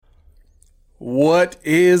What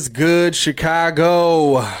is good,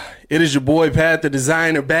 Chicago? It is your boy Pat the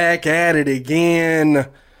Designer back at it again.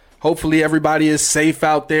 Hopefully everybody is safe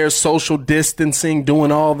out there, social distancing,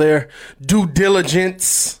 doing all their due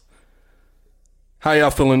diligence. How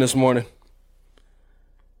y'all feeling this morning?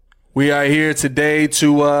 We are here today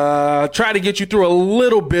to try to get you through a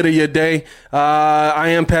little bit of your day. I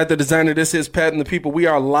am Pat the Designer. This is Pat and the People. We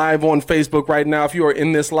are live on Facebook right now. If you are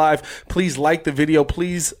in this live, please like the video.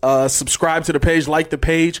 Please subscribe to the page, like the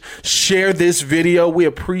page, share this video. We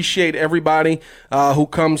appreciate everybody who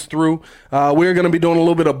comes through. We're going to be doing a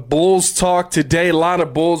little bit of Bulls talk today. A lot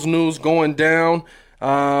of Bulls news going down.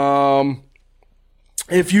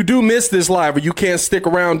 If you do miss this live or you can't stick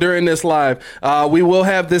around during this live, we will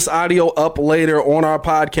have this audio up later on our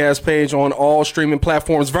podcast page on all streaming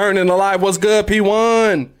platforms. Vernon Alive, what's good,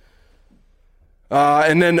 P1?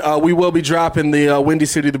 And then we will be dropping the Windy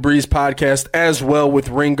City The Breeze podcast as well with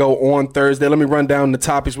Ringo on Thursday. Let me run down the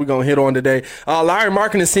topics we're going to hit on today. Lauri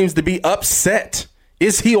Markkanen seems to be upset.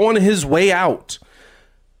 Is he on his way out?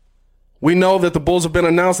 We know that the Bulls have been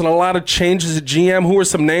announcing a lot of changes at GM. Who are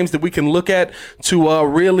some names that we can look at to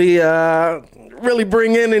really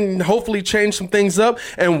bring in and hopefully change some things up?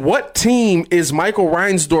 And what team is Michael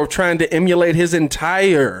Reinsdorf trying to emulate his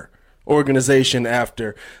entire organization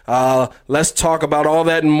after? Let's talk about all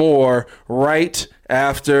that and more right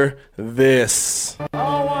after this.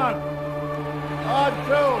 On one, on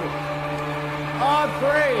two, on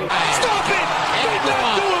three. Stop it! Did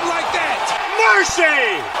not do him like that!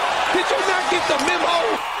 Mercy! Did you not get the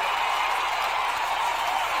memo?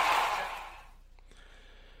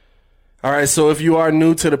 All right, so if you are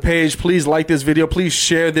new to the page, please like this video. Please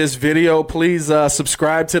share this video. Please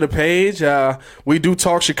subscribe to the page. We do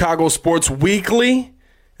talk Chicago sports weekly,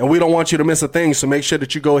 and we don't want you to miss a thing. So make sure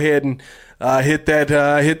that you go ahead and hit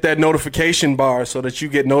that notification bar so that you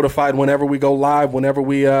get notified whenever we go live, whenever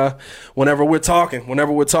we're talking.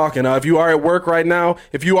 If you are at work right now,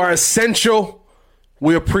 if you are essential,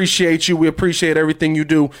 we appreciate you. We appreciate everything you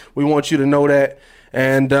do. We want you to know that.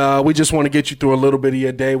 And we just want to get you through a little bit of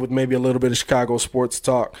your day with maybe a little bit of Chicago sports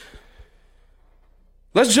talk.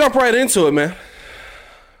 Let's jump right into it, man.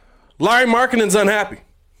 Lauri Markkanen's unhappy.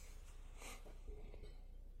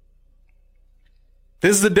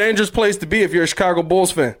 This is a dangerous place to be if you're a Chicago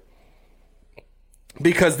Bulls fan.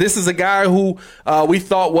 Because this is a guy who we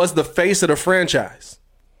thought was the face of the franchise.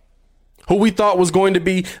 Who we thought was going to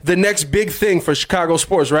be the next big thing for Chicago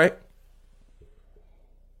sports, right?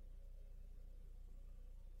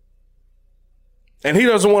 And he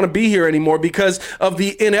doesn't want to be here anymore because of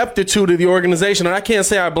the ineptitude of the organization. And I can't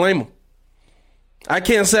say I blame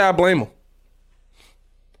him.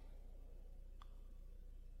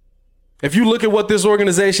 If you look at what this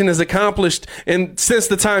organization has accomplished since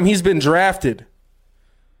the time he's been drafted,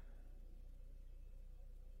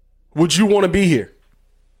 would you want to be here?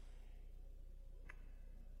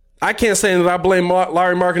 I can't say that I blame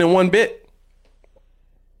Lauri Markkanen one bit.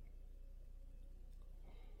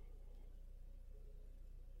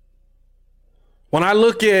 When I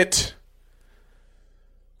look at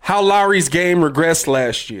how Lauri's game regressed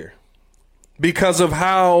last year because of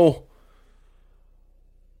how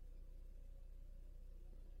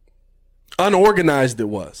unorganized it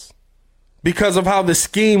was, because of how the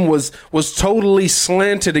scheme was totally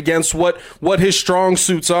slanted against what his strong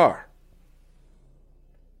suits are,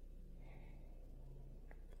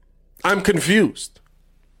 I'm confused.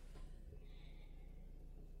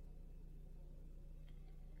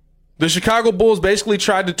 The Chicago Bulls basically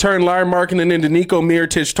tried to turn Lauri Markkanen into Nico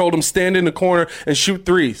Mirotic, told him stand in the corner and shoot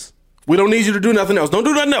threes. We don't need you to do nothing else. Don't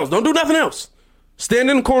do nothing else. Stand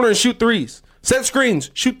in the corner and shoot threes. Set screens,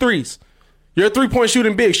 shoot threes. You're a three-point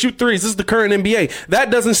shooting big, shoot threes. This is the current NBA. That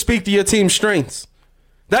doesn't speak to your team's strengths.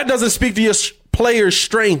 That doesn't speak to your players'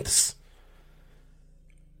 strengths.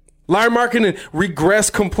 Lauri Markkanen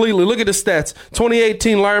regressed completely. Look at the stats.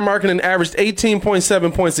 2018, Lauri Markkanen averaged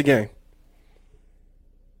 18.7 points a game.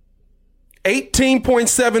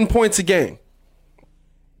 18.7 points a game.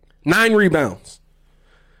 9 rebounds.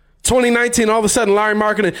 2019, all of a sudden, Lauri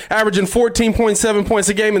Markkanen averaging 14.7 points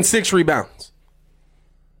a game and 6 rebounds.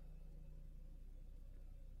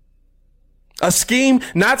 A scheme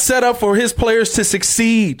not set up for his players to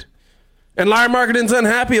succeed. And Lauri Markkanen's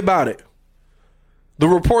unhappy about it. The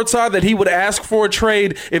reports are that he would ask for a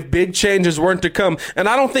trade if big changes weren't to come. And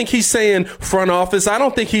I don't think he's saying front office. I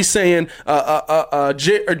don't think he's saying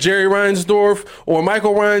Jerry Reinsdorf or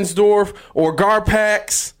Michael Reinsdorf or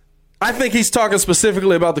Garpax. I think he's talking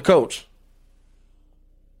specifically about the coach.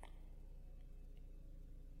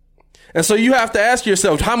 And so you have to ask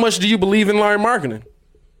yourself, how much do you believe in Lauri Markkanen?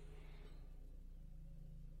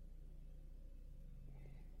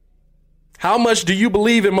 How much do you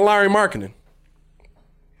believe in Larry Markkinen?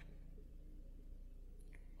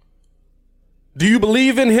 Do you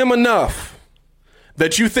believe in him enough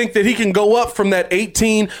that you think that he can go up from that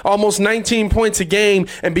 18, almost 19 points a game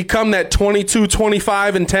and become that 22,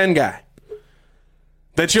 25, and 10 guy?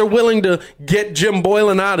 That you're willing to get Jim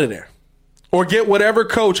Boylen out of there? Or get whatever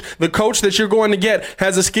coach, the coach that you're going to get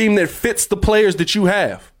has a scheme that fits the players that you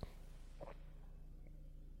have?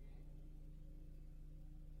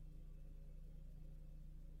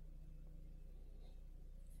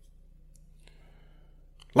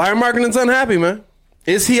 Larry Markkinen's unhappy, man.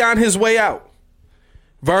 Is he on his way out?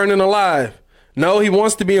 Vernon alive. No, he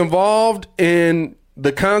wants to be involved in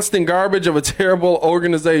the constant garbage of a terrible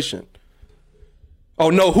organization.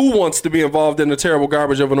 Oh, no, who wants to be involved in the terrible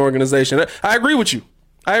garbage of an organization? I agree with you.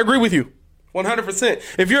 I agree with you. 100%.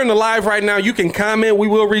 If you're in the live right now, you can comment. We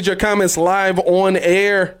will read your comments live on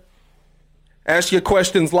air. Ask your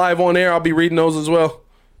questions live on air. I'll be reading those as well.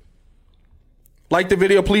 Like the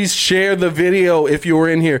video, please share the video if you were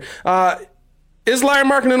in here. Is Larry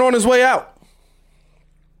Markkinen on his way out?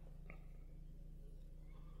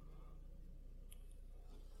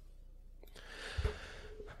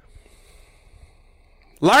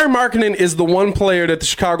 Larry Markkinen is the one player that the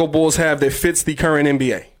Chicago Bulls have that fits the current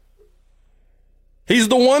NBA. He's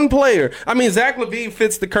the one player. I mean, Zach LaVine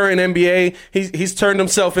fits the current NBA. He's turned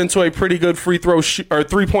himself into a pretty good free throw or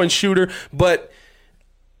 3-point shooter, but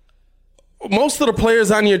most of the players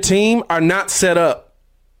on your team are not set up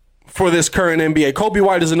for this current NBA. Kobe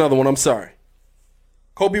White is another one. I'm sorry.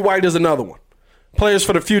 Kobe White is another one. Players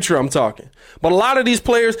for the future, I'm talking. But a lot of these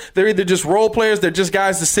players, they're either just role players, they're just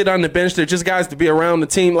guys to sit on the bench, they're just guys to be around the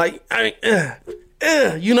team. Like, like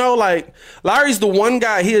Larry's the one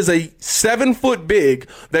guy. He is a 7-foot big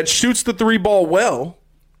that shoots the 3-ball well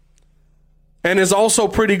and is also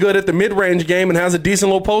pretty good at the mid-range game and has a decent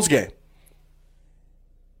little post game.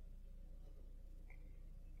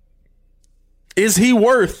 Is he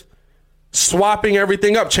worth swapping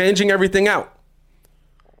everything up, changing everything out?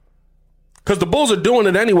 Because the Bulls are doing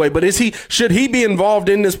it anyway, but should he be involved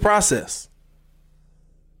in this process?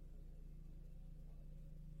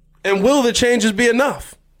 And will the changes be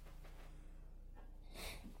enough?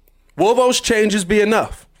 Will those changes be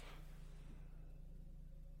enough?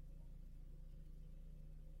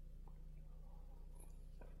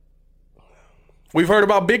 We've heard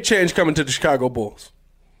about big change coming to the Chicago Bulls.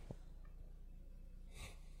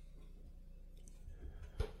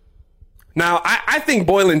 Now, I think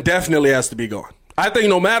Boylen definitely has to be gone. I think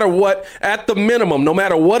no matter what, at the minimum, no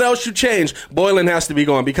matter what else you change, Boylen has to be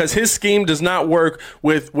gone because his scheme does not work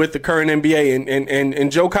with the current NBA.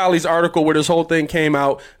 And Joe Colley's article where this whole thing came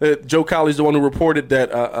out, Joe Colley's the one who reported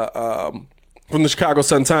that from the Chicago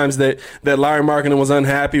Sun-Times that Larry Markkinen was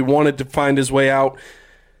unhappy, wanted to find his way out.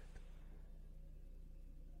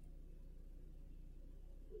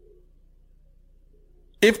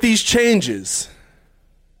 If these changes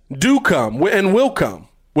do come and will come,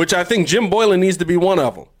 which I think Jim Boylen needs to be one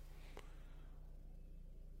of them,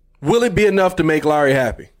 will it be enough to make Larry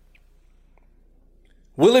happy?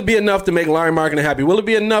 Will it be enough to make Larry Markkinen happy? Will it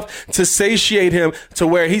be enough to satiate him to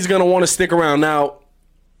where he's going to want to stick around? Now,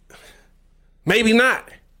 maybe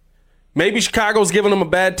not. Maybe Chicago's giving him a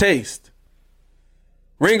bad taste.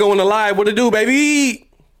 Ringo in the live, what it do, baby?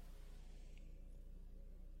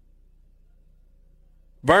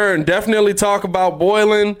 Vern, definitely talk about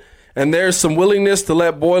Boylen, and there's some willingness to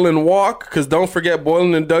let Boylen walk, because don't forget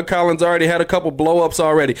Boylen and Doug Collins already had a couple blow-ups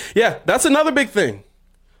already. Yeah, that's another big thing.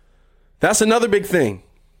 That's another big thing.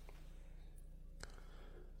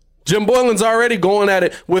 Jim Boylen's already going at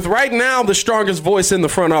it with right now the strongest voice in the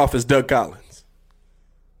front office, Doug Collins.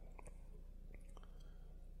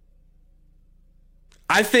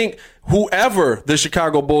 I think whoever the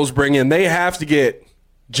Chicago Bulls bring in, they have to get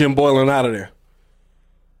Jim Boylen out of there.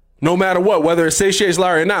 No matter what, whether it satiates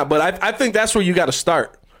Larry or not. But I think that's where you got to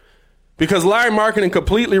start. Because Larry Markkinen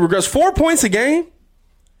completely regrets. 4 points a game?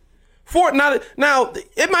 Now,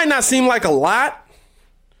 it might not seem like a lot,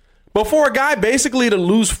 but for a guy basically to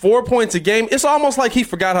lose 4 points a game, it's almost like he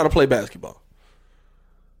forgot how to play basketball.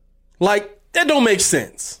 Like, that don't make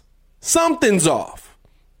sense. Something's off.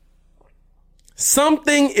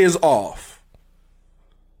 Something is off.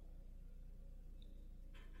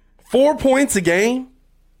 4 points a game?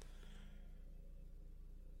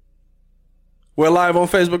 We're live on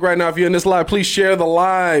Facebook right now. If you're in this live, please share the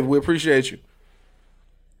live. We appreciate you.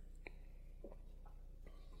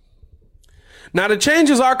 Now, the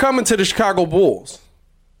changes are coming to the Chicago Bulls.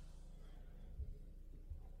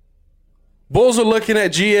 Bulls are looking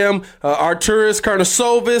at GM Arturas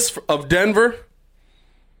Karnisovas of Denver.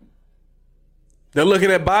 They're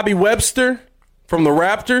looking at Bobby Webster from the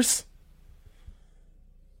Raptors.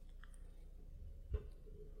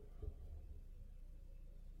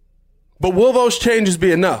 But will those changes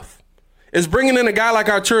be enough? Is bringing in a guy like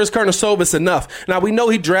Arturas Karnisovas enough? Now, we know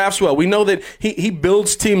he drafts well. We know that he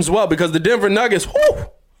builds teams well because the Denver Nuggets, whoo,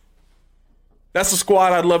 that's a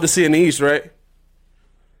squad I'd love to see in the East, right?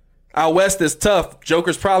 Out West is tough.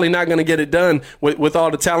 Joker's probably not going to get it done with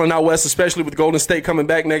all the talent out West, especially with Golden State coming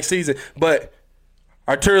back next season. But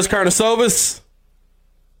Arturas Karnisovas,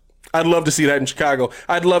 I'd love to see that in Chicago.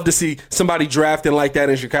 I'd love to see somebody drafting like that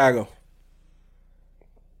in Chicago.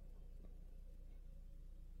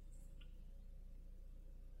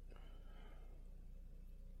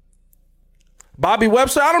 Bobby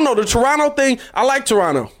Webster, I don't know. The Toronto thing, I like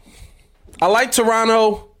Toronto.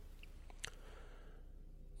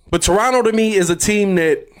 But Toronto to me is a team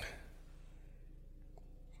that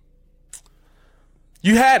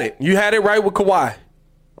you had it. You had it right with Kawhi.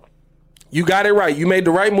 You got it right. You made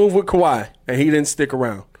the right move with Kawhi, and he didn't stick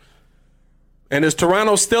around. And is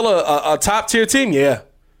Toronto still a top-tier team? Yeah,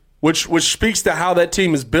 which speaks to how that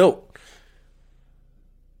team is built.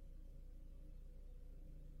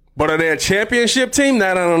 But are they a championship team?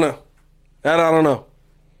 That I don't know.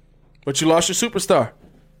 But you lost your superstar.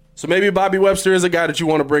 So maybe Bobby Webster is a guy that you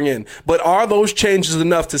want to bring in. But are those changes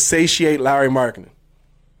enough to satiate Lauri Markkanen?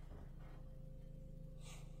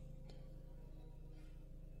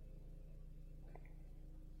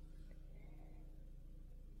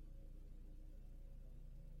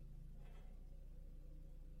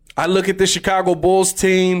 I look at the Chicago Bulls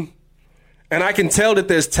team, and I can tell that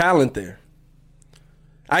there's talent there.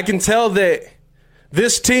 I can tell that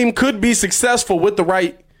this team could be successful with the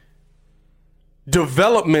right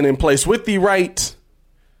development in place, with the right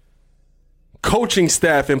coaching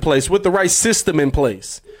staff in place, with the right system in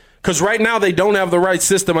place. Because right now they don't have the right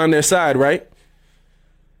system on their side, right?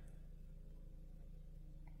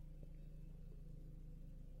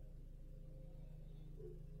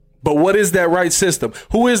 But what is that right system?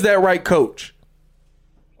 Who is that right coach?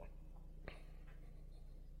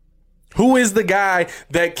 Who is the guy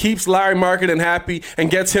that keeps Lauri Markkanen happy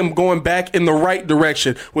and gets him going back in the right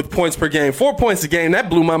direction with points per game? 4 points a game, that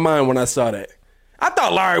blew my mind when I saw that. I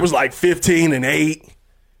thought Lauri was like 15 and 8.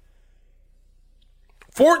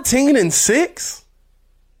 14 and 6?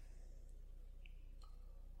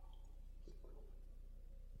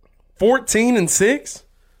 $14 and 6?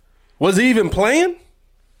 Was he even playing?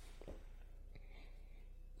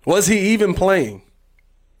 Was he even playing?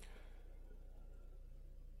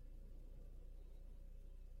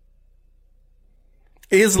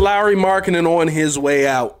 Is Lauri Markkanen on his way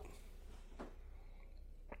out?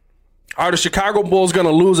 Are the Chicago Bulls going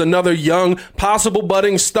to lose another young, possible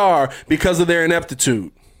budding star because of their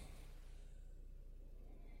ineptitude?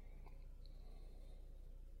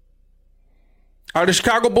 Are the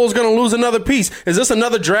Chicago Bulls going to lose another piece? Is this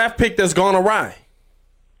another draft pick that's gone awry?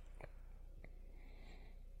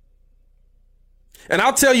 And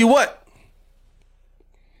I'll tell you what.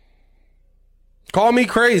 Call me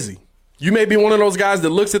crazy. You may be one of those guys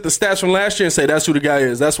that looks at the stats from last year and say, that's who the guy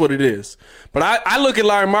is. That's what it is. But I look at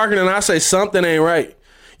Lauri Markkanen and I say, something ain't right.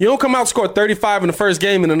 You don't come out and score 35 in the first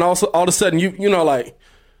game and then all of a sudden, you know, like,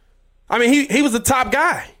 I mean, he was the top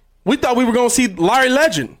guy. We thought we were going to see Larry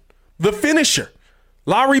Legend, the finisher,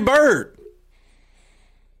 Larry Bird.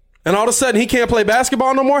 And all of a sudden, he can't play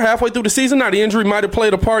basketball no more halfway through the season. Now, the injury might have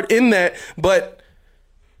played a part in that, but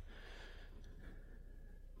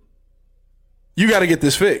you got to get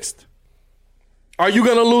this fixed. Are you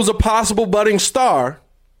going to lose a possible budding star?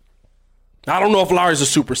 I don't know if Larry's a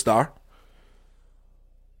superstar.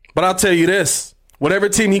 But I'll tell you this. Whatever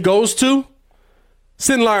team he goes to,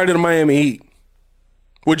 send Larry to the Miami Heat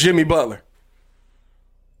with Jimmy Butler.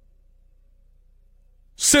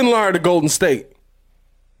 Send Larry to Golden State.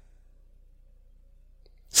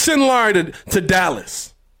 Send Larry to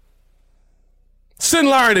Dallas. Send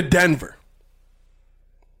Larry to Denver.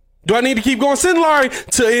 Do I need to keep going? Send Larry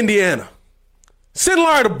to Indiana. Send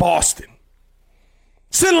Larry to Boston.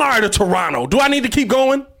 Send Larry to Toronto. Do I need to keep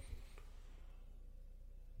going?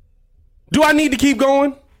 Do I need to keep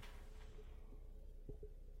going?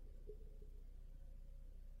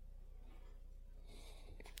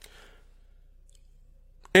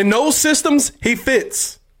 In those systems, he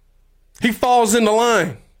fits. He falls in the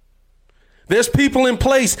line. There's people in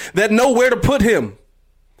place that know where to put him.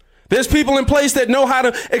 There's people in place that know how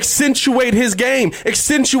to accentuate his game,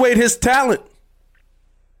 accentuate his talent.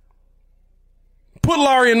 Put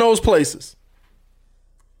Larry in those places.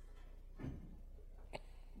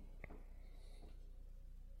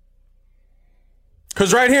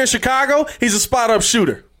 Because right here in Chicago, he's a spot-up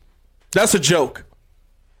shooter. That's a joke.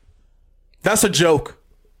 That's a joke.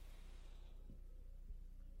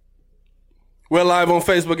 We're live on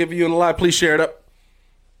Facebook. If you're in the live, please share it up.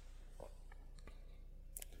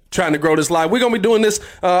 Trying to grow this live. We're going to be doing this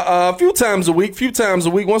a few times a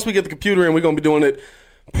week. Once we get the computer in, we're going to be doing it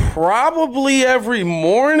probably every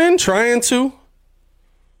morning, trying to.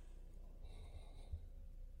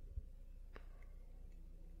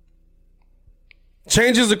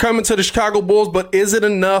 Changes are coming to the Chicago Bulls, but is it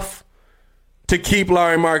enough to keep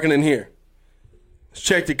Lauri Markkanen here? Let's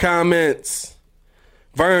check the comments.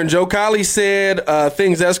 Vern, Joe Colley said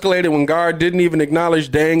things escalated when Gar didn't even acknowledge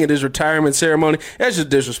Deng at his retirement ceremony. That's just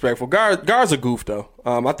disrespectful. Gar's a goof, though.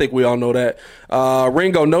 I think we all know that.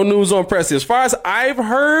 Ringo, no news on Presti. As far as I've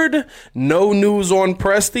heard, no news on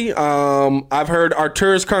Presti. I've heard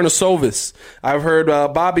Arturas Karnisovas. I've heard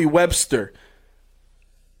Bobby Webster.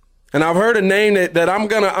 And I've heard a name that I'm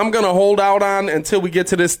gonna hold out on until we get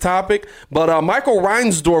to this topic. But Michael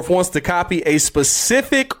Reinsdorf wants to copy a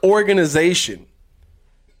specific organization,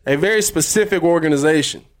 a very specific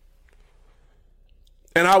organization,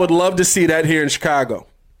 and I would love to see that here in Chicago.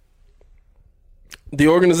 The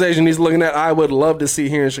organization he's looking at, I would love to see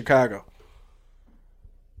here in Chicago.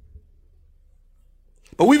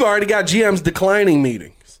 But we've already got GMs declining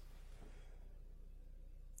meetings.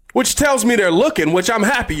 Which tells me they're looking, which I'm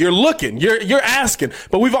happy. You're looking. You're asking.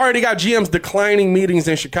 But we've already got GMs declining meetings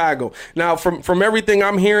in Chicago. Now, from everything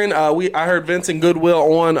I'm hearing, I heard Vincent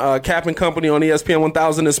Goodwill on Cap and Company on ESPN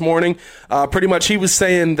 1000 this morning. Pretty much he was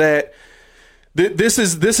saying that this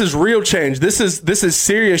is real change. This is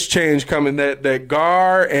serious change coming, that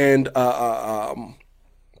Gar and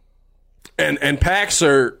Pax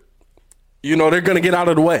are, they're going to get out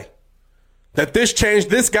of the way. That this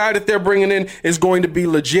guy that they're bringing in is going to be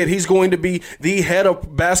legit. He's going to be the head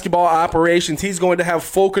of basketball operations. He's going to have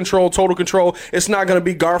full control, total control. It's not going to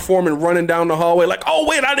be Gar Forman running down the hallway like, oh,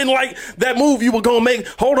 wait, I didn't like that move you were going to make.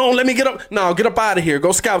 Hold on, let me get up. No, get up out of here.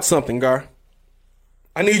 Go scout something, Gar.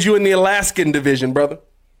 I need you in the Alaskan division, brother.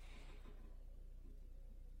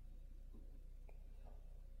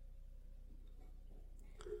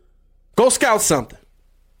 Go scout something.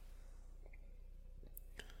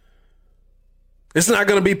 It's not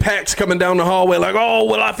going to be Pax coming down the hallway like, oh,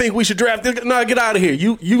 well, I think we should draft this. No, get out of here.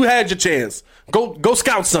 You had your chance. Go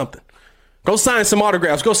scout something. Go sign some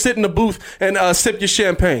autographs. Go sit in the booth and sip your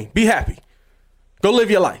champagne. Be happy. Go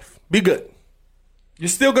live your life. Be good. You're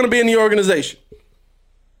still going to be in the organization.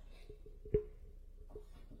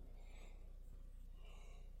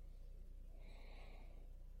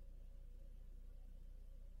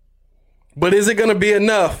 But is it going to be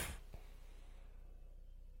enough?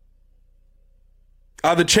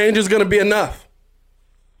 Are the changes going to be enough?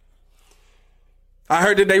 I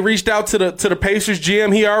heard that they reached out to the Pacers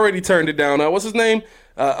GM. He already turned it down. What's his name?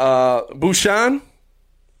 Bouchon?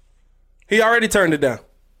 He already turned it down.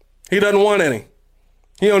 He doesn't want any.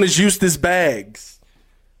 He on his Eustace bags.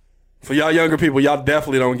 For y'all younger people, y'all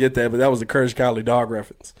definitely don't get that, but that was a Courage Cowley dog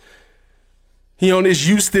reference. He on his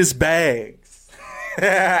Eustace bags.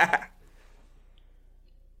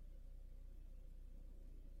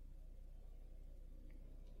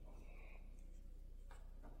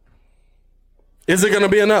 Is it going to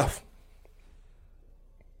be enough?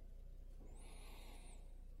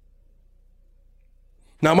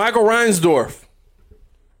 Now, Michael Reinsdorf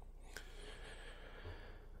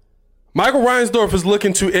is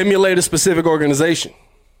looking to emulate a specific organization.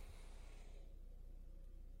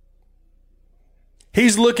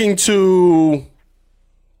 He's looking to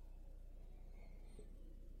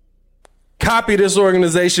copy this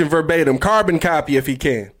organization verbatim, carbon copy if he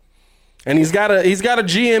can. And he's got a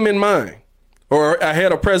GM in mind. Or a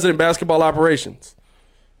head of president basketball operations.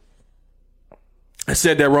 I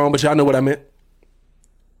said that wrong, but y'all know what I meant.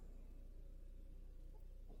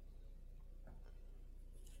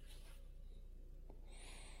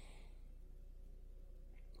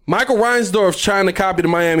 Michael Reinsdorf's trying to copy the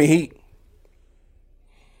Miami Heat.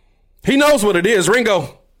 He knows what it is,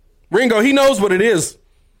 Ringo, he knows what it is.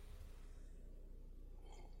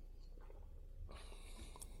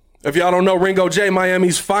 If y'all don't know, Ringo J,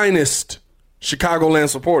 Miami's finest Chicagoland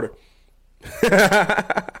supporter.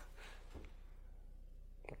 But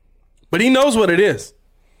he knows what it is.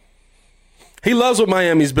 He loves what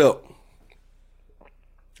Miami's built.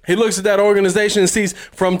 He looks at that organization and sees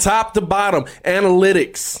from top to bottom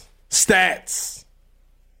analytics, stats,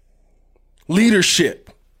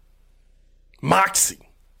 leadership, moxie,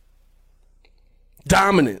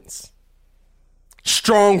 dominance,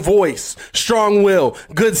 strong voice, strong will,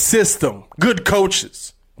 good system, good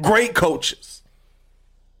coaches, great coaches.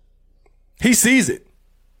 He sees it.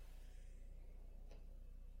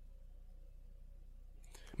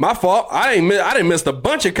 My fault. I didn't miss a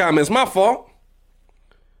bunch of comments. My fault.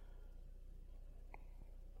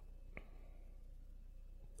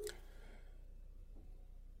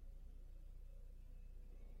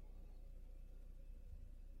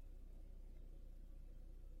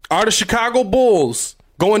 Are the Chicago Bulls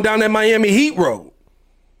going down that Miami Heat road?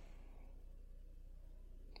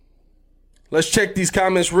 Let's check these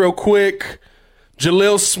comments real quick.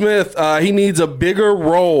 Jaleel Smith, he needs a bigger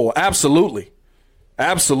role. Absolutely.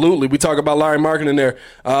 Absolutely. We talk about Larry Marketing there.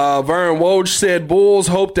 Vern Woj said Bulls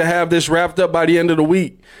hope to have this wrapped up by the end of the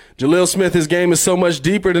week. Jaleel Smith, his game is so much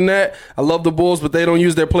deeper than that. I love the Bulls, but they don't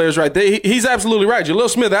use their players right. He's absolutely right. Jaleel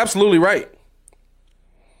Smith, absolutely right.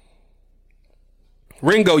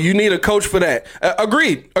 Ringo, you need a coach for that.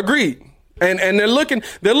 Agreed. And they're looking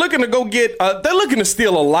to go get they're looking to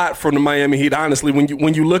steal a lot from the Miami Heat. Honestly,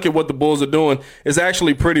 when you look at what the Bulls are doing, it's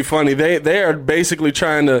actually pretty funny. They are basically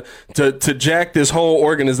trying to jack this whole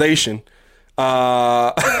organization.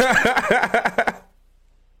 They're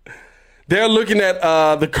looking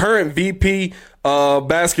at the current VP of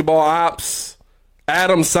basketball ops,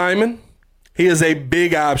 Adam Simon. He is a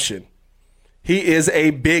big option.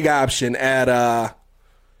 At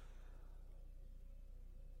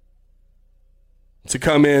to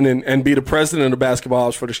come in and be the president of the basketball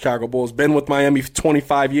ops for the Chicago Bulls. Been with Miami for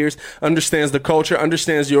 25 years, understands the culture,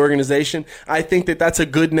 understands the organization. I think that that's a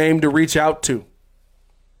good name to reach out to.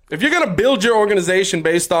 If you're going to build your organization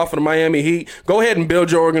based off of the Miami Heat, go ahead and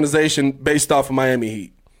build your organization based off of Miami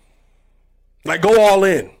Heat. Like, go all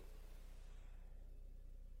in.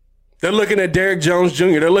 They're looking at Derrick Jones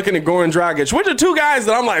Jr. They're looking at Goran Dragic, which are two guys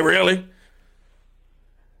that I'm like, really?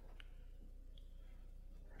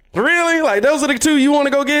 Really? Like, those are the two you want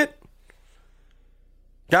to go get?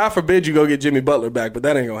 God forbid you go get Jimmy Butler back, but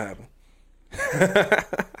that ain't going to happen.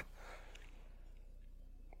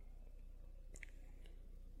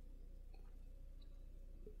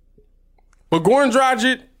 But Goran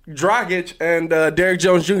Dragic and Derrick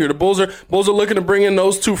Jones Jr., the Bulls are looking to bring in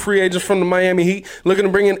those two free agents from the Miami Heat, looking to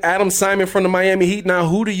bring in Adam Simon from the Miami Heat. Now,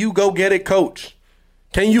 who do you go get at coach?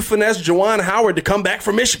 Can you finesse Juwan Howard to come back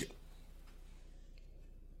from Michigan?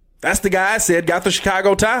 That's the guy I said got the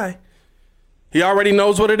Chicago tie. He already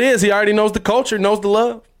knows what it is. He already knows the culture, knows the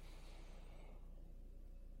love.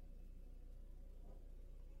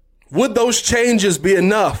 Would those changes be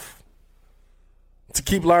enough to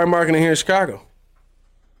keep Larry Marketing here in Chicago?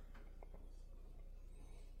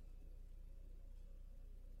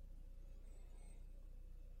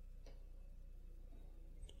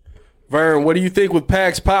 Vern, what do you think with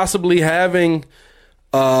Pax possibly having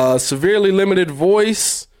a severely limited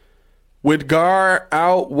voice? With Gar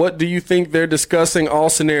out, what do you think they're discussing all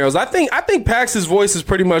scenarios? I think Pax's voice is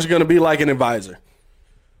pretty much going to be like an advisor.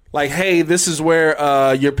 Like, hey, this is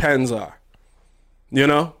where your pens are. You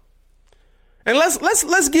know? And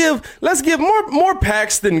let's give more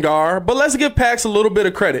Pax than Gar, but let's give Pax a little bit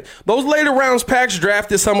of credit. Those later rounds, Pax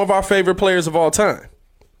drafted some of our favorite players of all time.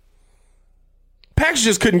 Pax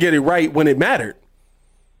just couldn't get it right when it mattered.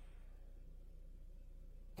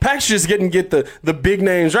 Pax just didn't get the big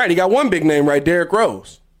names right. He got one big name right, Derrick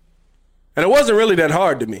Rose. And it wasn't really that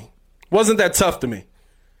hard to me. It wasn't that tough to me.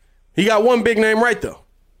 He got one big name right, though.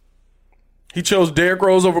 He chose Derrick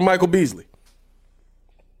Rose over Michael Beasley.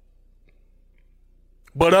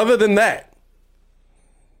 But other than that,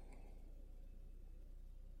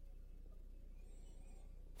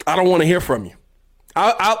 I don't want to hear from you.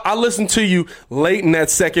 I'll listen to you late in that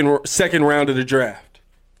second round of the draft.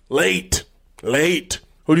 Late.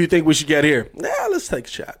 Who do you think we should get here? Let's take a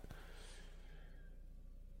shot.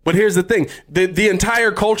 But here's the thing. The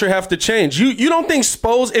entire culture have to change. You don't think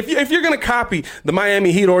Spo's, if you're going to copy the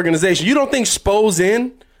Miami Heat organization, you don't think Spo's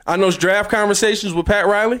in on those draft conversations with Pat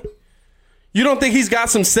Riley? You don't think he's got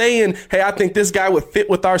some say in, hey, I think this guy would fit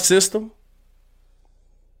with our system?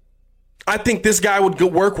 I think this guy would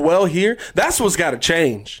work well here? That's what's got to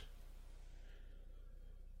change.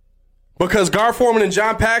 Because Gar Forman and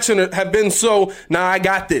John Paxson have been so, I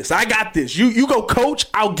got this. You go coach,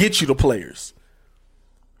 I'll get you the players.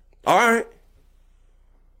 All right.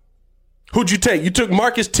 Who'd you take? You took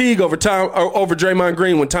Marcus Teague over Draymond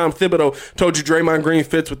Green when Tom Thibodeau told you Draymond Green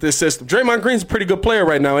fits with this system. Draymond Green's a pretty good player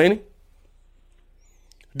right now, ain't he?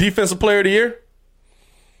 Defensive player of the year.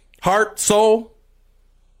 Heart, soul.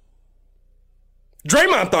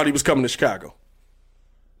 Draymond thought he was coming to Chicago.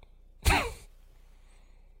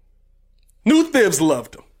 New Thibs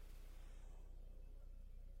loved him.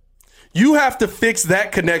 You have to fix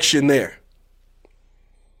that connection there.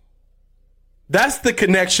 That's the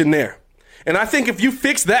connection there. And I think if you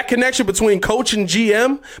fix that connection between coach and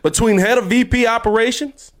GM, between head of VP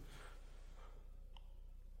operations,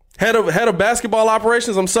 Head of basketball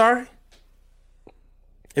operations, I'm sorry.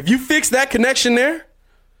 If you fix that connection there,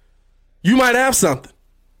 you might have something.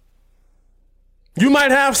 You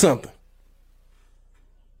might have something.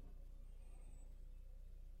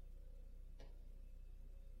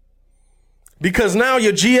 Because now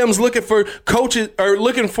your GM's looking for coaches or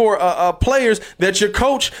looking for players that your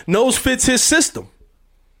coach knows fits his system.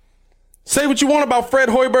 Say what you want about Fred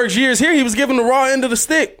Hoiberg's years here. He was given the raw end of the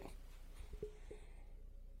stick.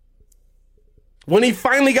 When he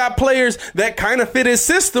finally got players that kind of fit his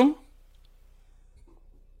system,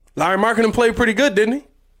 Larry Markkinen played pretty good, didn't he?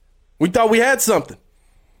 We thought we had something.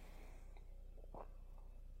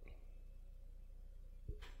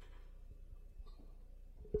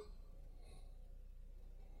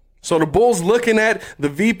 So the Bulls looking at the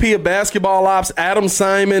VP of basketball ops, Adam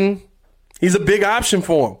Simon. He's a big option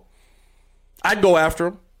for him. I'd go after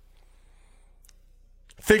him.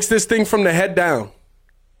 Fix this thing from the head down.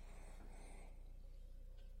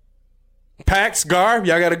 Pax, Gar,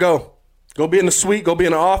 y'all got to go. Go be in the suite, go be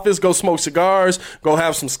in the office, go smoke cigars, go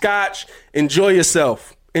have some scotch. Enjoy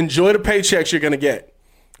yourself. Enjoy the paychecks you're going to get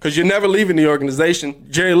because you're never leaving the organization.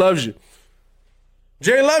 Jerry loves you.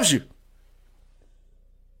 Jerry loves you.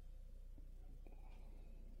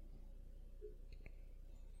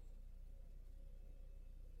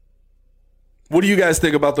 What do you guys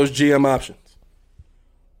think about those GM options?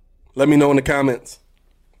 Let me know in the comments.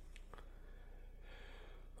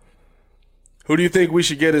 Who do you think we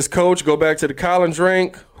should get as coach? Go back to the Collins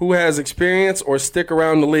rank? Who has experience or stick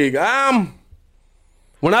around the league?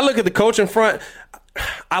 When I look at the coaching front,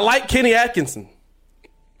 I like Kenny Atkinson.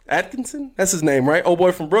 Atkinson? That's his name, right? Old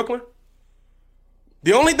boy from Brooklyn.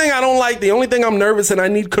 The only thing I don't like, the only thing I'm nervous and I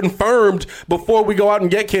need confirmed before we go out and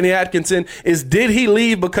get Kenny Atkinson is did he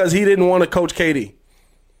leave because he didn't want to coach KD?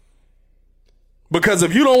 Because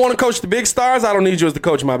if you don't want to coach the big stars, I don't need you as the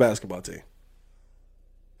coach of my basketball team.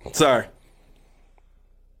 Sorry.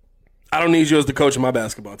 I don't need you as the coach of my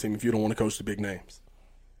basketball team if you don't want to coach the big names.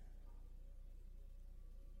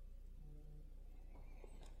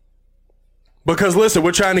 Because listen,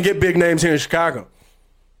 we're trying to get big names here in Chicago.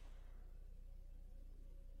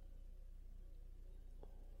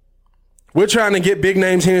 We're trying to get big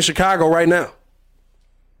names here in Chicago right now.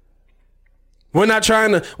 We're not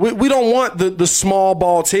trying to, we don't want the small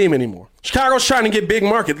ball team anymore. Chicago's trying to get big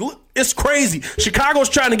market. It's crazy. Chicago's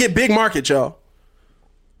trying to get big market, y'all.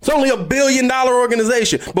 It's only $1 billion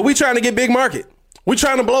organization, but we're trying to get big market. We're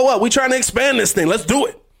trying to blow up. We're trying to expand this thing. Let's do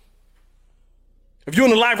it. If you're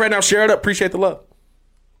in the live right now, share it up. Appreciate the love.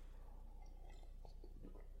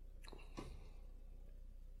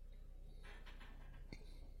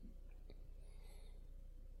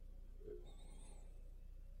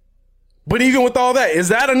 But even with all that, is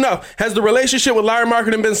that enough? Has the relationship with Larry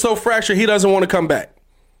Markkinen been so fractured he doesn't want to come back?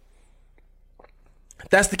 If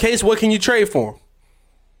that's the case, what can you trade for him?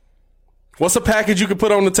 What's a package you could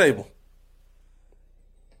put on the table?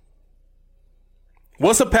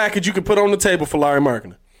 What's a package you could put on the table for Larry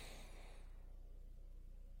Markkinen?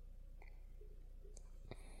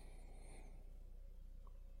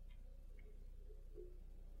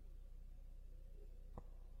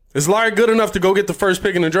 Is Larry good enough to go get the first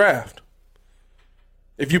pick in the draft?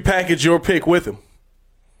 If you package your pick with him.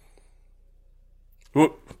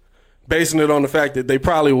 Basing it on the fact that they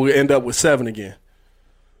probably will end up with 7 again.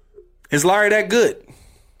 Is Larry that good?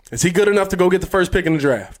 Is he good enough to go get the first pick in the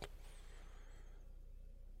draft?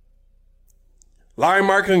 Larry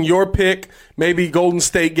Markkinen, your pick, maybe Golden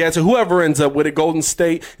State gets it. Whoever ends up with it, Golden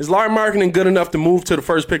State. Is Larry Markkinen good enough to move to the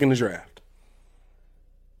first pick in the draft?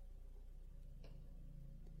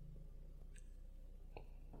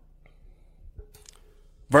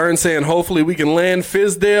 Vern saying, hopefully we can land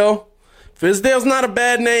Fizdale. Fizdale's not a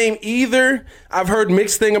bad name either. I've heard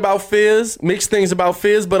mixed things about Fizz,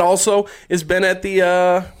 but also it's been at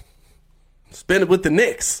the it's been with the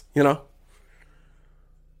Knicks, you know.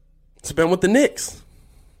 It's been with the Knicks.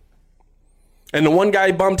 And the one guy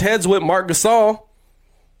he bumped heads with, Marc Gasol,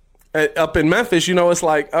 up in Memphis, you know, it's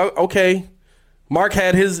like, okay, Mark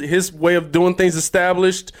had his way of doing things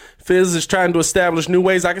established. Fizz is trying to establish new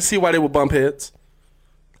ways. I can see why they would bump heads.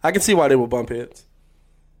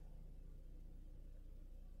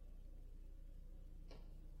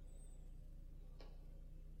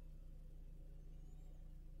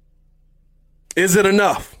 Is it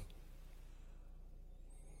enough?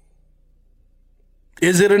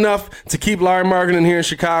 Is it enough to keep Larry Markkinen here in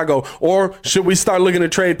Chicago? Or should we start looking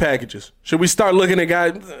at trade packages? Should we start looking at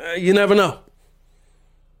guys? You never know.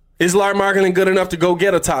 Is Larry Markkinen good enough to go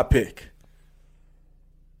get a top pick?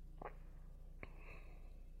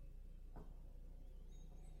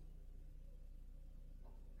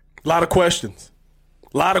 A lot of questions.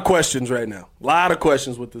 A lot of questions right now. A lot of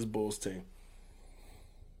questions with this Bulls team.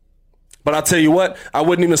 But I'll tell you what, I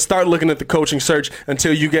wouldn't even start looking at the coaching search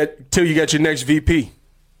until you get your next VP.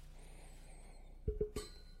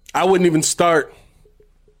 I wouldn't even start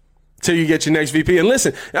till you get your next VP. And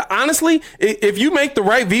listen, honestly, if you make the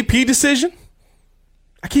right VP decision,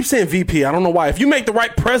 I keep saying VP, I don't know why. If you make the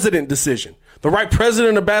right president decision, the right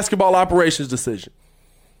president of basketball operations decision,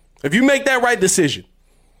 if you make that right decision,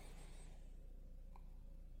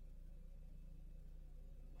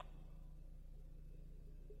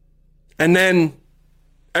 and then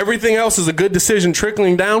everything else is a good decision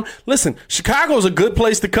trickling down, listen, Chicago's a good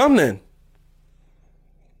place to come then.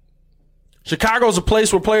 Chicago's a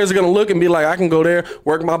place where players are going to look and be like, I can go there,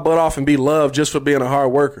 work my butt off, and be loved just for being a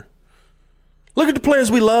hard worker. Look at the players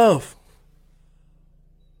we love.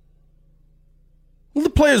 Look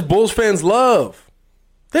at the players Bulls fans love.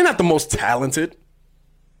 They're not the most talented.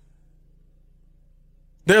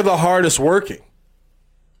 They're the hardest working.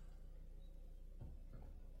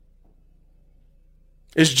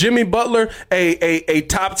 Is Jimmy Butler a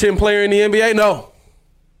top 10 player in the NBA? No.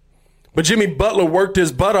 But Jimmy Butler worked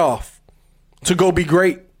his butt off to go be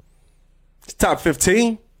great. He's top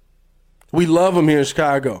 15. We love him here in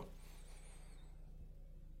Chicago.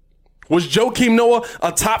 Was Joakim Noah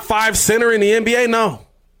a top 5 center in the NBA? No.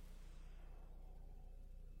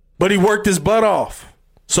 But he worked his butt off.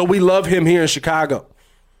 So we love him here in Chicago.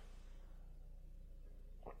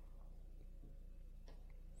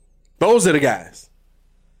 Those are the guys.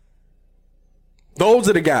 Those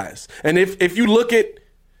are the guys. And if you look at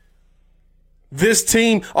this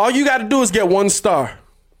team, all you got to do is get one star.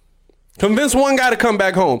 Convince one guy to come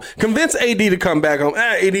back home. Convince AD to come back home.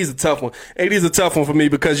 AD's a tough one. AD's a tough one for me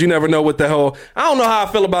because you never know what the hell. I don't know how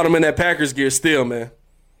I feel about him in that Packers gear still, man.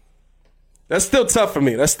 That's still tough for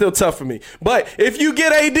me. But if you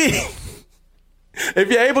get AD,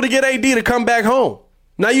 if you're able to get AD to come back home,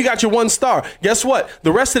 now you got your one star. Guess what?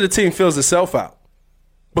 The rest of the team fills itself out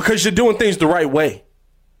because you're doing things the right way.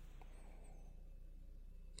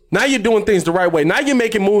 Now you're doing things the right way. Now you're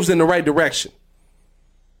making moves in the right direction.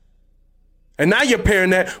 And now you're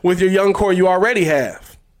pairing that with your young core you already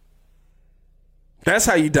have. That's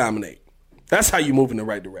how you dominate. That's how you move in the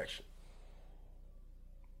right direction.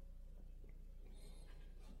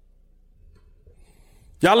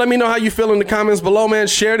 Y'all let me know how you feel in the comments below, man.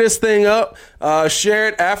 Share this thing up. Share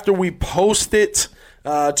it after we post it.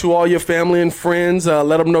 To all your family and friends,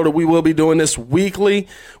 let them know that we will be doing this weekly.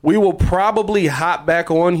 We will probably hop back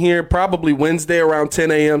on here probably Wednesday around 10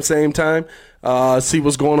 a.m. same time, see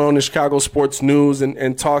what's going on in Chicago sports news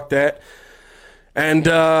and talk that. And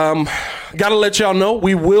got to let y'all know,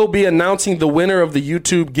 we will be announcing the winner of the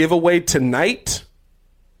YouTube giveaway tonight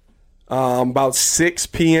about 6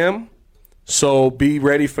 p.m. So be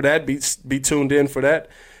ready for that. Be tuned in for that.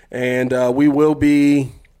 And we will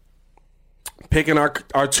be picking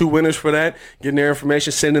our two winners for that, getting their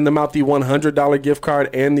information, sending them out the $100 gift card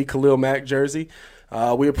and the Khalil Mack jersey.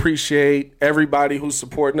 We appreciate everybody who's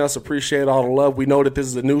supporting us, appreciate all the love. We know that this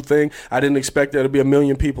is a new thing. I didn't expect there to be 1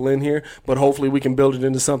 million people in here, but hopefully we can build it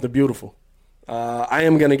into something beautiful. I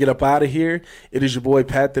am going to get up out of here. It is your boy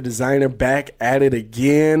Pat the Designer back at it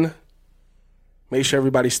again. Make sure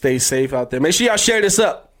everybody stays safe out there. Make sure y'all share this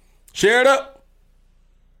up. Share it up.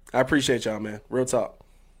 I appreciate y'all, man. Real talk.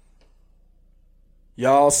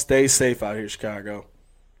 Y'all stay safe out here, Chicago.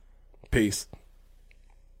 Peace.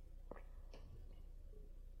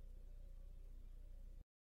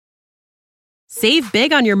 Save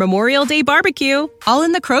big on your Memorial Day barbecue, all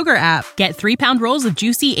in the Kroger app. Get 3-pound rolls of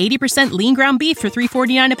juicy 80% lean ground beef for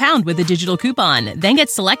 $3.49 a pound with a digital coupon. Then get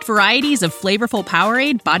select varieties of flavorful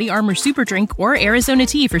Powerade, Body Armor Super Drink, or Arizona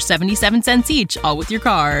tea for 77 cents each, all with your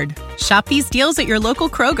card. Shop these deals at your local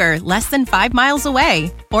Kroger, less than 5 miles away.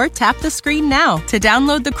 Or tap the screen now to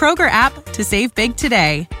download the Kroger app to save big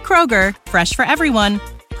today. Kroger, fresh for everyone.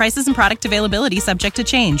 Prices and product availability subject to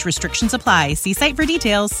change. Restrictions apply. See site for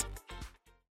details.